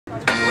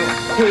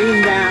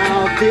Hey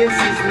now, this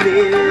is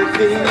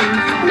living.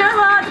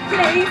 No other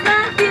place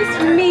like this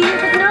for me.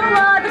 There's no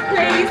other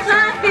place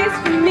like this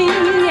for me.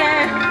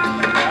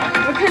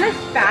 Yeah. We're kind of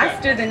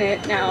faster than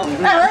it now.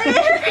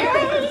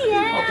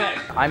 Okay.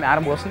 I'm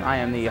Adam Wilson. I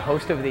am the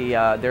host of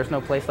the There's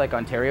No Place Like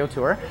Ontario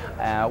tour.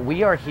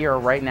 We are here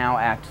right now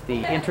at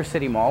the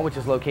Intercity Mall, which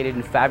is located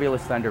in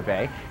fabulous Thunder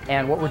Bay.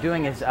 And what we're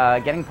doing is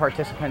getting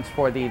participants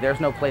for the There's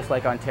No Place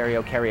Like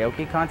Ontario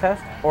karaoke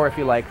contest, or if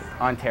you like,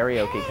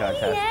 Ontarioke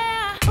contest.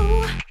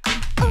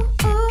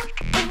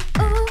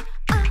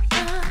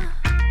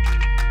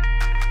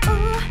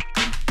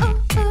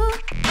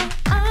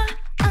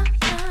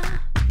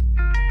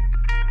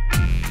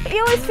 You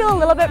always feel a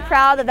little bit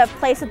proud that the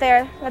place that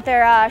they're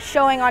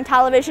showing on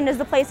television is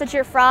the place that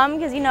you're from,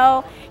 because you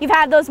know you've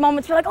had those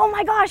moments where you're like, oh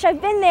my gosh,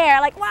 I've been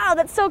there, like wow,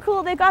 that's so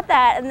cool they got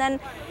that, and then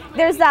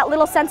there's that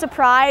little sense of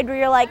pride where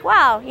you're like,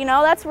 wow, you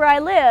know, that's where I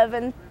live,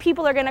 and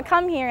people are going to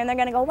come here and they're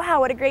going to go, wow,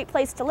 what a great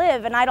place to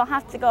live, and I don't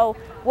have to go,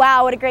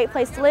 wow, what a great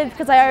place to live,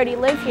 because I already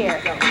live here.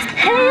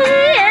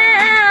 Hey,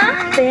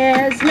 yeah,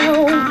 there's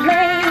no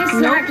place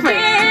like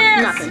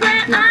this. Nothing.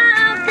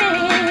 I've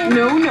been.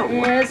 No.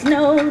 There's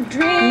no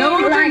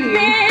dream like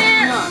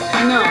this.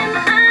 No.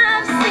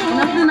 I've seen.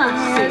 Nothing I've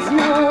seen. There's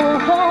no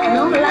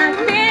home like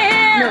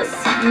this.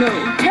 No.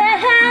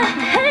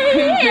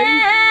 Hey,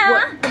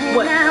 yeah.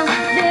 What? Now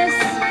this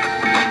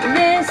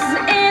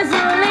is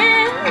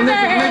living.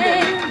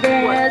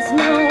 There's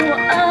no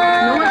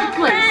other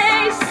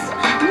place.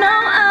 No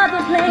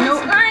other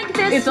place like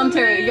this. It's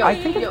Ontario. I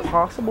think it's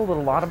possible that a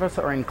lot of us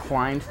are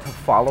inclined to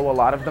follow a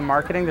lot of the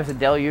marketing. There's a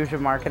deluge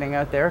of marketing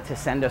out there to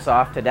send us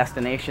off to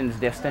destinations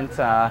distant,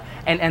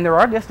 and there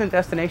are distant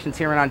destinations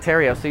here in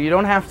Ontario, so you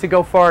don't have to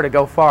go far to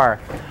go far.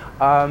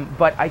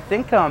 But I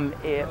think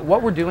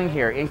what we're doing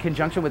here in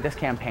conjunction with this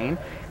campaign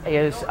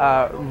is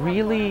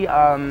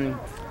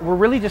we're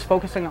really just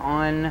focusing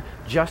on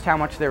just how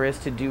much there is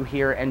to do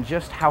here and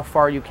just how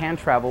far you can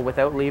travel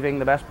without leaving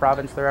the best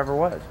province there ever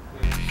was.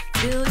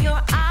 Fill your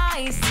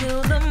eyes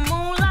till the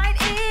moonlight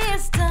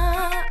is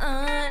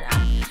done.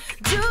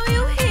 Do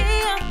you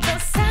hear the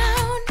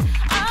sound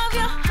of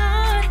your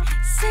heart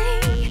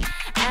sing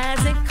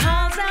as it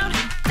calls out,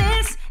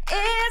 this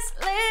is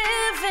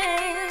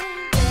living.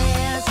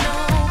 There's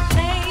no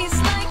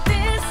place like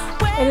this.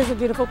 It is a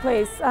beautiful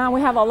place.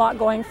 We have a lot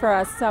going for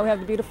us. We have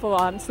the beautiful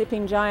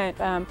Sleeping Giant,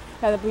 we have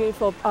the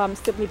beautiful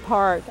Sibley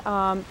Park.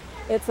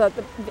 It's the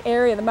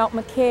area, the Mount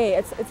McKay.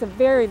 It's a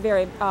very,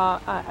 very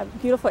a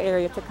beautiful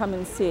area to come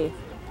and see.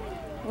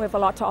 We have a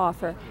lot to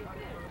offer.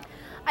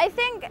 I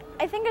think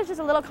it's just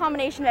a little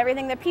combination of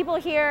everything. The people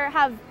here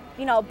have,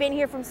 you know, been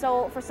here for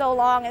so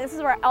long, and this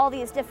is where all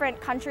these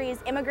different countries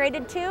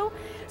immigrated to.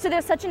 So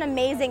there's such an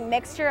amazing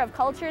mixture of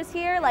cultures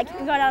here. Like you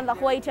can go down to the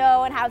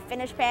Hoito and have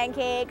Finnish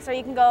pancakes, or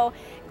you can go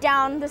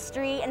down the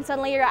street and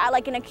suddenly you're at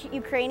like in a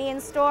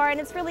Ukrainian store, and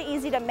it's really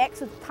easy to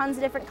mix with tons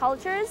of different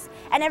cultures,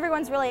 and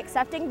everyone's really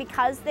accepting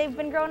because they've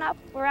been grown up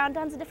around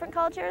tons of different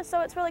cultures.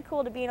 So it's really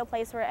cool to be in a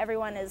place where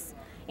everyone is,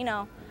 you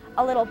know,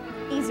 a little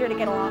easier to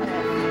get along with.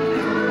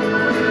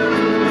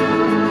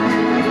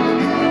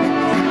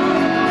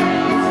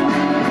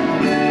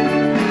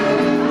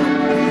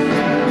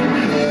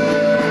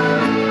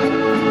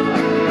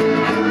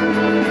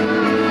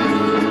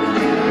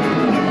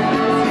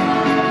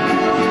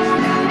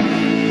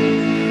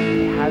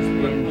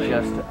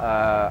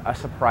 A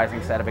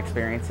surprising set of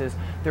experiences.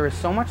 There is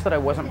so much that I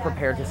wasn't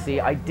prepared to see.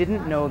 I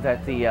didn't know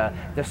that the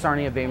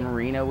Sarnia Bay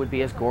Marina would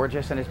be as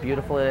gorgeous and as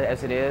beautiful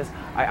as it is.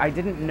 I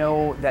didn't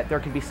know that there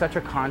could be such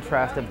a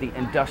contrast of the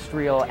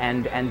industrial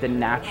and the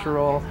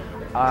natural.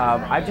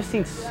 I've just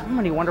seen so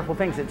many wonderful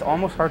things. It's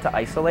almost hard to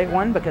isolate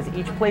one, because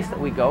each place that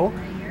we go,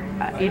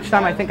 each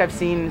time I think I've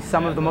seen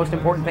some of the most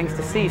important things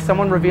to see,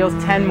 someone reveals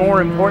 10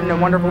 more important and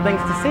wonderful things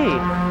to see.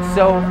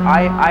 So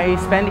I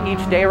spend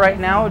each day right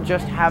now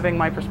just having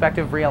my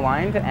perspective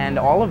realigned, and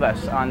all of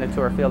us on the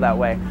tour feel that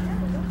way.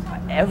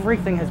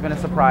 Everything has been a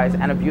surprise,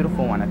 and a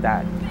beautiful one at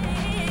that.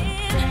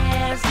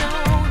 There's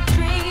no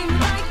dream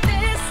like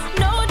this,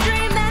 no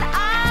dream that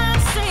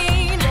I've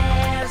seen.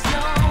 There's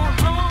no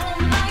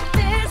home like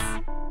this.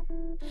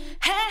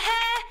 Hey,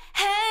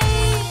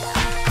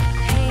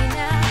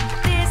 now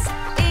this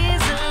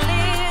is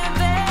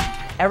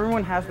living.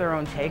 Everyone has their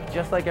own take,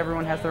 just like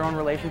everyone has their own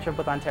relationship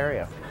with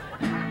Ontario.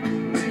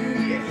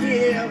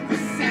 Hear the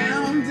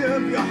sound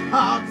of your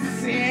heart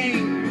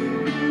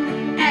sing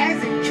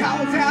as it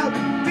calls out,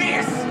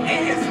 this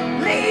is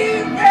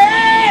leaving.